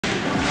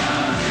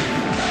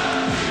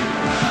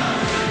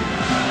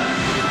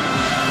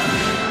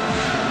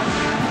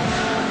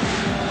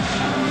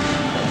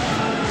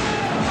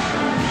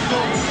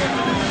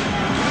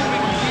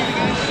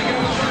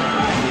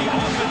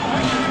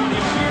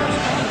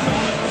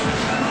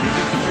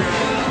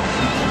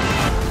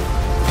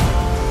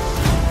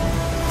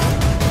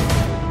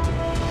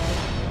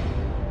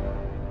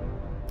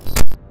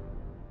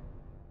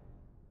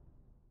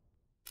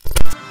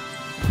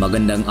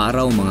Magandang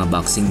araw mga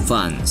boxing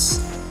fans.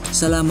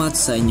 Salamat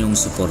sa inyong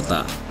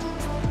suporta.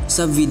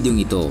 Sa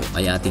videong ito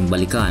ay ating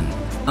balikan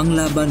ang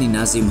laban ni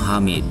Naseem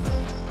Hamed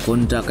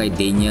kontra kay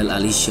Daniel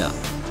Alicia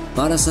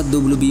para sa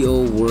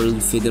WBO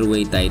World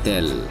Featherweight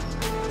title.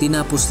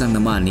 Tinapos lang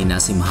naman ni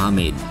Naseem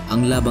Hamed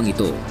ang labang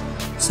ito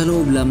sa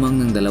loob lamang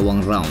ng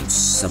 2 rounds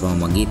sa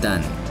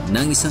pamamagitan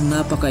ng isang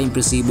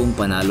napaka-impresibong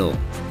panalo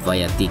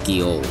via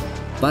TKO.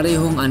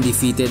 Parehong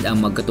undefeated ang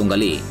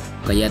magkatunggali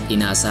kaya't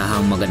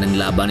inaasahang magandang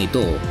laban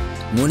ito,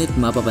 ngunit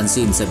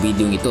mapapansin sa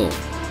videong ito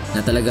na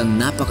talagang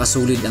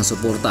napakasulit ang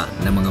suporta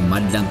ng mga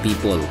madlang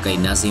people kay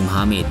Naseem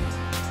Hamed.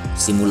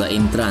 Simula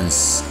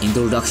entrance,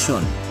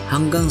 introduction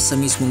hanggang sa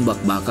mismong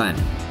bakbakan,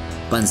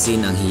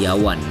 pansin ang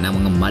hiyawan ng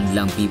mga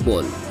madlang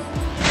people.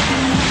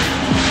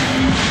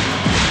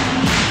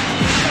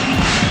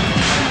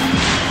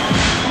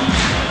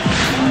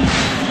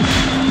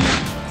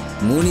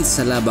 Ngunit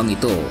sa labang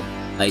ito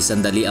ay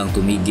sandali ang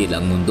tumigil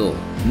ang mundo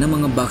ng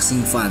mga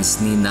boxing fans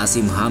ni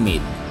Naseem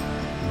Hamed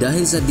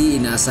dahil sa di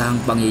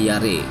inaasahang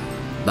pangyayari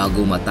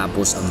bago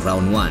matapos ang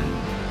round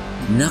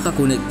 1.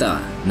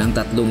 Nakakonekta ng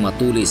 3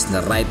 matulis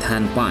na right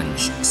hand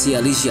punch si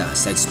Alicia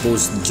sa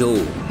exposed jaw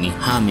ni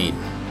Hamed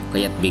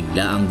kaya't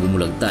bigla ang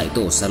bumulagta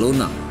ito sa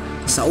lunang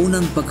sa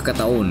unang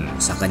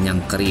pagkakataon sa kanyang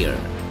career.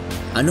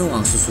 Ano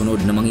ang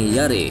susunod na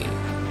mangyayari?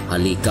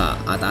 Halika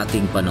at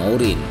ating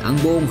panoorin ang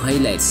buong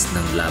highlights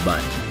ng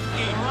laban.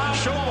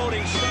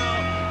 Showboating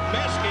style,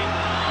 masking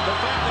the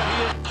fact that he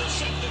is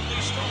deceptively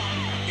strong.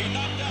 He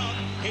knocked out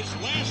his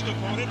last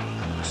opponent,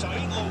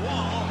 Saeed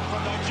Lawal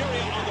from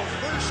Nigeria, on the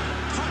first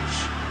punch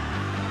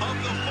of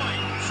the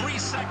fight, 3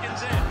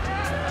 seconds in.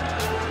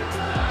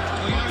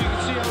 Well, you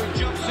can see how he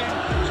jumps in.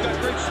 He's got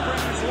great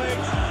spring in his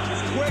legs.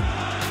 He's quick,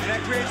 and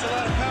that creates a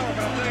lot of power.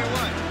 But I'll tell you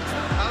what,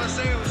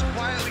 Alisea was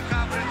quietly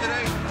confident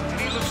today, and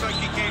he looks like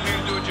he came here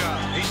to do a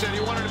job. He said he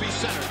wanted to be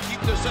centered,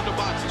 keep this in the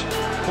box.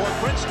 For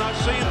Prince, not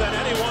seeing that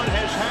anyone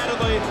has had in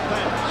the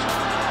past.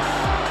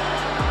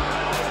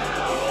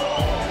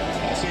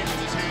 Naseem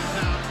with his hands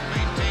down,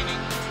 maintaining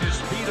his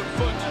speed of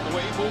foot and the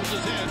way he moves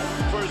his head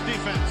for his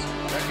defense.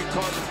 That can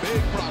cause him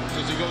big problems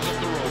as he goes up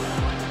the road.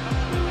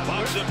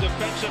 Lots of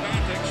defensive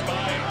antics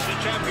by the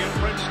champion,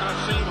 Prince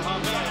Naseem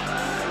Hamed.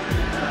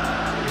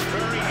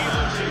 Very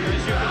elusive,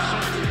 as you can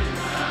see.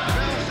 If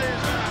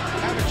Alicea's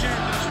have a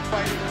chance in this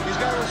fight, he's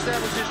got to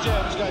establish his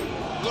jab. He's got a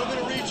little bit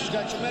of reach, he's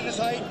got tremendous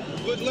height,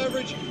 good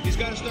leverage. He's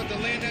got to start to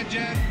land that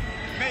jab.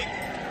 Make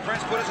Prince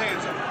put his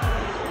hands up.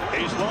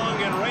 He's long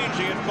and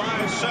rangy at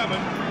 5'7".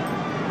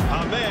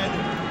 Hamed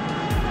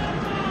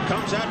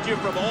comes at you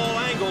from all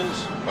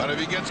angles. But if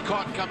he gets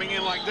caught coming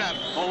in like that,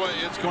 oh,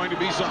 it's going to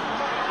be something.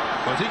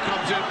 But he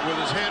comes in with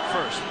his head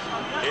first.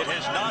 It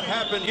has not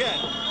happened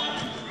yet.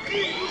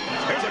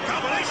 Here's a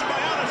combination by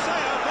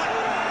Alisea, but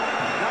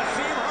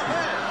Naseem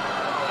Hamed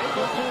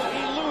able to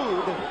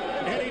elude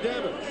any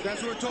damage.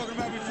 That's what we're talking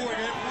about before.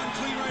 You hit one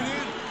clean right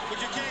hand, but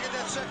you can't get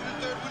that second and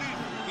third one in.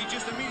 He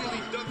just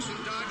immediately ducks and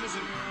dodges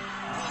and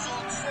pulls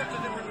all sorts of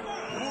different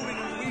moving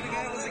and weaving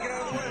angles to get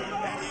out of the way.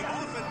 And he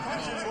often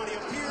punches when he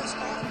appears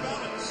off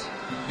balance.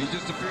 He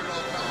just appeared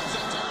off balance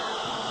that time.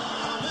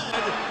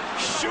 Hamed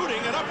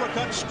shooting an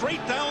uppercut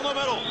straight down the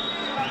middle.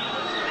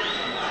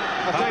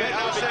 I'll tell you,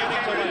 Alisea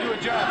can do a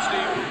job,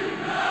 Steve.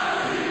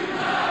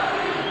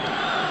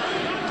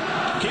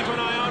 Keep an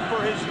eye out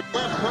for his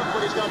left hook,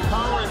 but he's got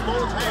power in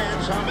both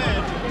hands.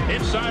 Hamed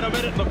inside a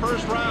minute in the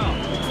first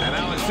round. And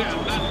Alisea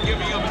not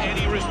giving him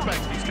any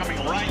respect. He's coming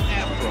right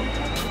after him.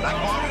 Back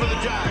off for the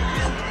jab.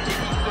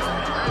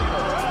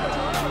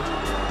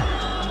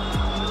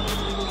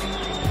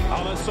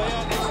 Alisea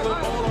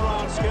excellent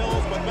all-around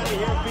skills, but many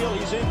here feel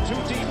he's in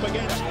too deep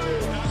against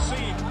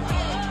Naseem.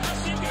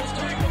 Naseem gets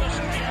taken with a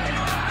straight.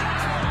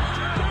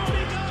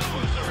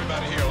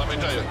 Everybody here, let me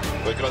tell you,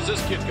 because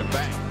this kid can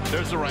bang.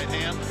 There's the right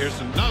hand. Here's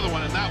another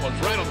one, and that one's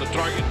right on the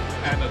target.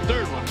 And the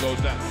third one goes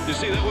down. You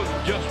see, that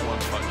wasn't just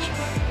one punch.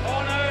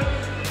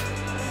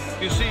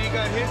 You see, he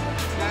got hit.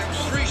 Got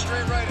 3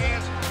 straight right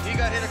hands. He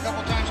got hit a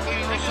couple times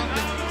clean or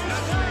something.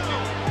 That's pretty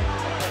good.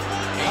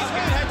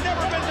 Hamed had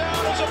never been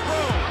down as a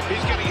pro.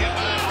 He's getting hit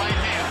by that right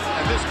hand,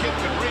 and this kid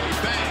can really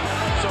bang.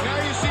 So now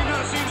you see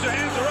Naseem's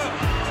hands are up.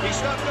 He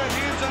stopped that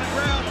hands on the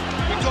ground.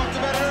 We talked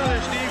about it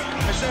earlier, Steve.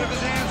 Instead of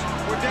his hands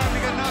were down, he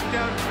got knocked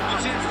down. You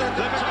see him start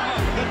to pick him up.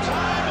 The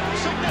time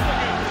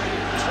significant.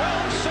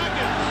 12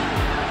 seconds.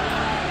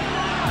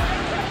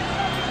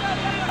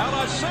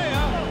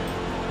 Alisea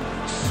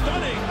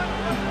stunning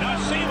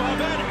Naseem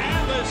Hamed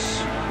and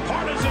this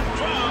partisan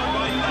crowd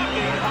by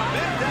knocking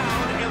Hamed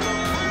down in the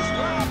first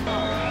round.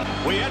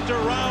 We enter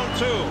round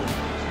 2.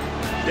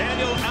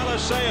 Daniel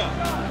Alisea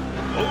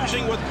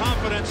oozing with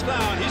confidence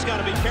now. He's got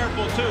to be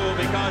careful too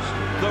because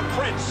the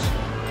Prince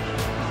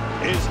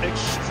is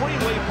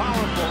extremely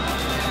powerful.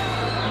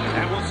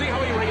 And we'll see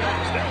how he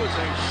reacts. There was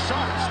a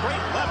sharp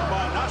straight left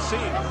by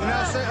Naseem. And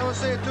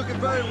Alisea took it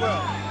very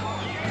well.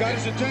 Got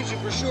his attention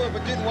for sure,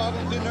 but didn't wobble,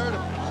 didn't hurt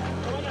him.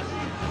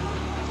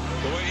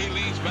 The way he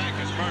leans back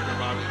is murder,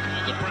 Bobby.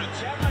 The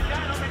Prince.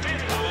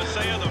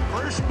 Alisea, the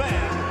first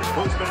man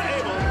who's been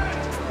able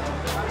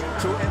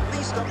to at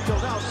least up till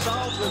now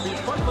solve the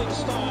befuddling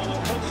style of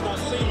Prince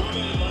Nassim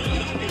Hamed by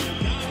knocking him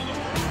down.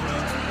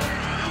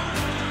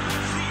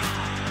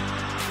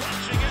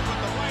 Launching in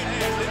with the right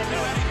hand, didn't do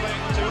anything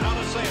to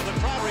Alicea. The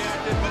crowd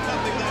reacted, but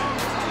nothing there.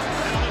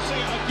 And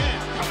Alicea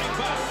again coming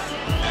back.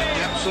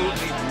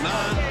 Absolutely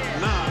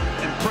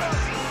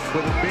non-impressed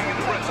with him being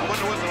in the Prince. I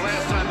wonder when the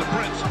last time the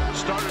Prince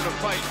started a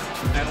fight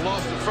and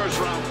lost the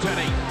first round 10-8.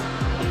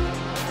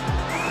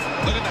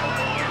 Look at that.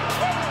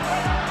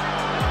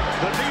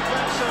 The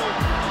defense of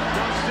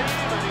Nassim,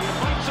 and he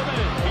invites him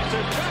in. He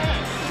says, go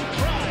ahead,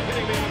 try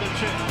hitting me on the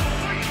chin.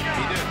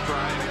 He did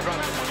try, and he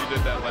dropped him when he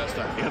did that last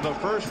time. In the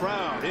first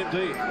round,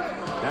 indeed.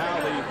 Now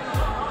the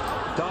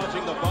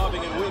dodging, the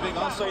bobbing, and weaving.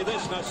 I'll say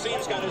this,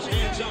 Nassim's got his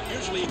hands up.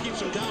 Usually he keeps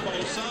them down by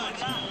his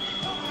sides.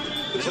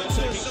 Is that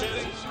taking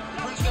chances?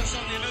 Prince does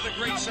something another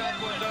great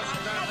southpaw does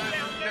from time to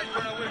time. That's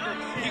Colonel Whitaker.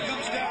 He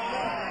comes down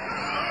low.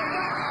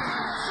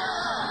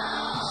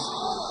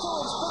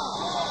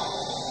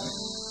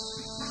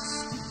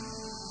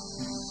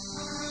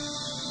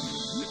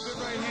 Good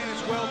right hand,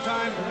 it's well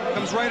timed.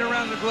 Comes right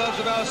around the gloves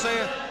of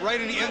Alicea, right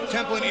in the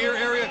temple and ear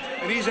area,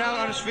 and he's out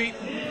on his feet.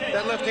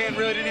 That left hand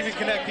really didn't even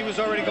connect. He was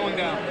already going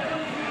down.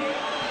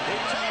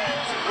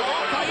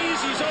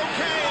 He's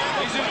okay.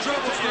 He's in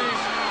trouble, Steve.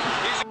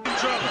 He's in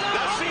trouble.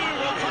 Nassim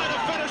will try to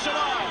finish it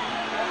off.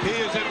 He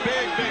is in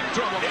big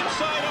trouble.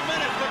 Inside a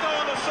minute to go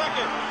in the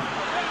second.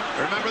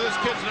 Remember, this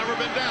kid's never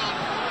been down.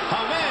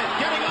 Hamed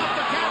getting off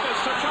the canvas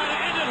to try to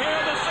end it here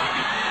in the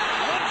second.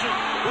 Lunging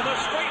with a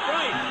straight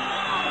right.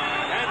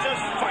 And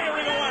just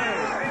firing away.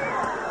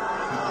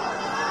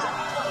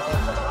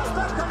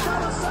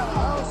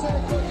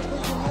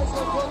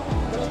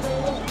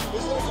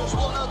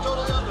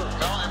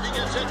 Well, if he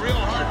gets hit real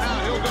hard now,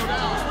 he'll go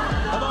down.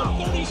 About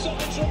 30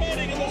 seconds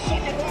remaining in the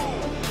second round.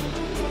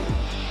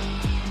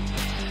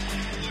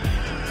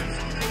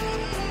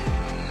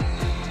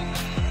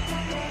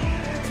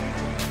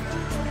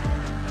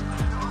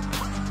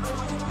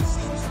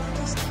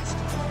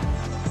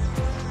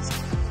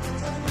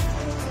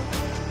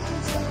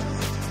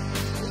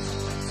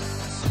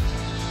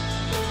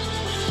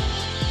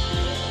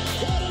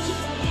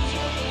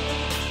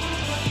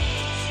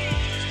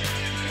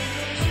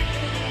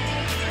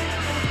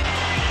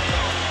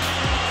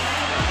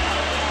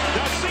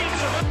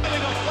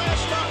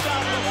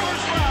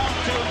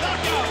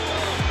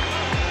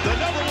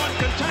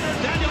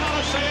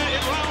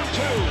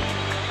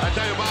 I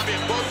tell you, Bobby,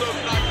 in both those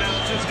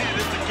knockdowns, his hand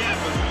hit the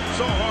canvas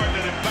so hard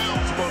that it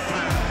bounced both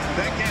times.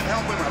 That can't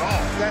help him at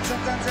all. That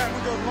sometimes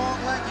happens with those long,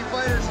 lanky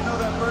fighters. You know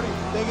that, Bertie.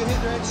 They get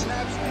hit, their head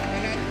snaps,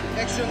 and that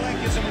extra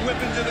length gets them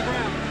whipping to the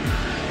ground.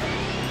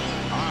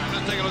 All right,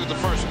 let's take a look at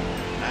the first one.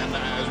 And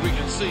as we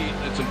can see,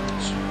 it's a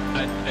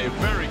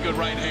very good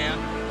right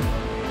hand.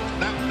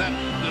 That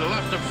the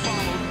left that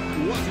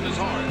followed wasn't as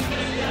hard.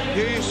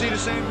 Here you see the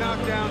same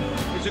knockdown.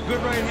 It's a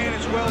good right hand.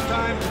 It's well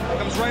timed.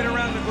 Comes right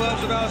around the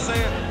gloves of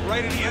Alicea,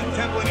 right in the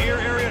temple and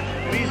ear area,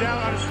 and he's out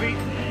on his feet.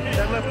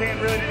 That left hand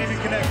really didn't even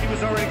connect. He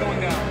was already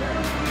going down.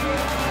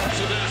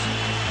 So this,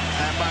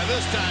 and by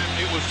this time,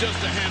 it was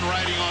just a hand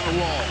writing on the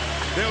wall.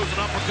 There was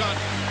an uppercut.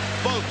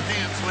 Both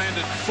hands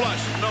landed flush.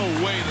 No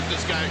way that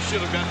this guy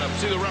should have gotten up.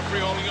 See the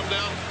referee holding him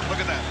down?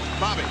 Look at that.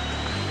 Bobby.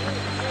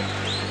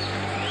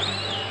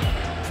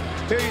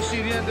 Here you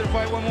see the end of the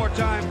fight one more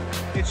time.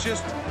 It's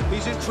just,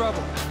 he's in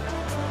trouble.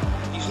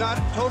 He's not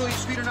totally,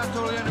 his feet are not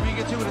totally under me.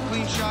 He gets hit with a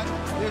clean shot.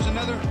 There's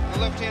another, a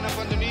left hand up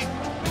underneath.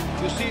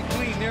 You'll see it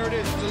clean. There it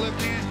is. It's a left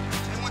hand.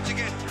 And once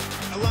again,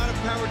 a lot of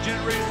power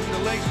generated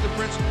from the legs of the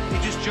Prince. He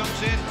just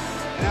jumps in,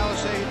 and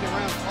Alicea hit the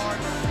round hard.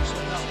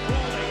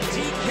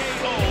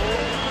 TKO,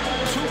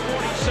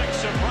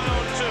 246 in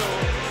round two.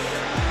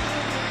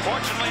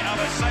 Fortunately,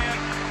 Alicea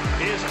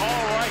is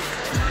all right.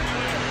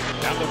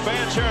 And the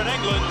fans here in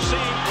England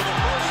seeing for the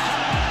first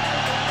time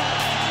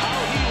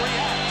how he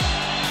reacts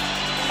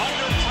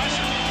under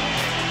pressure.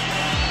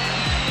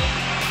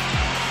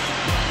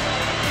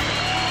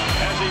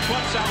 As he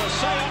puts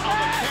Alicea on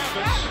the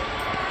canvas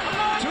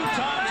 2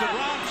 times in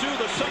round two,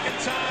 the second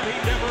time he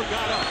never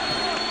got up.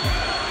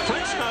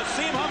 Prince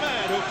Nassim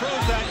Hamed, who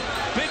proves that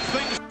big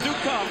things do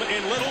come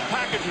in little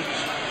packages.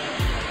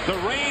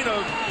 The reign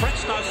of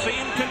Prince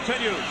Nassim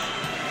continues.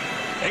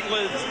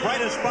 England's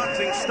brightest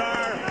boxing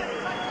star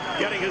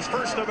getting his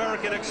first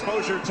American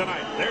exposure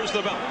tonight. There's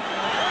the belt.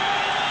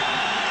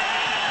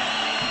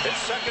 His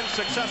second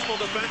successful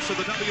defense of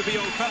the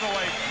WBO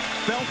featherweight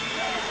belt,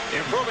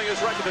 improving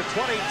his record to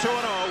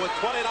 22-0 with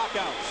 20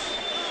 knockouts.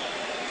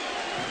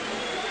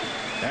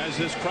 As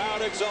his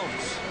crowd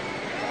exults.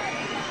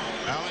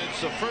 Now,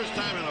 it's the first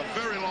time in a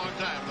very long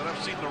time that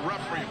I've seen the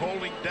referee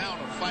holding down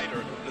a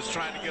fighter that's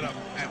trying to get up.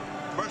 And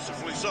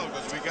mercifully so,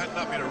 because if he gotten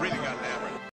up, he'd have really gotten hammered.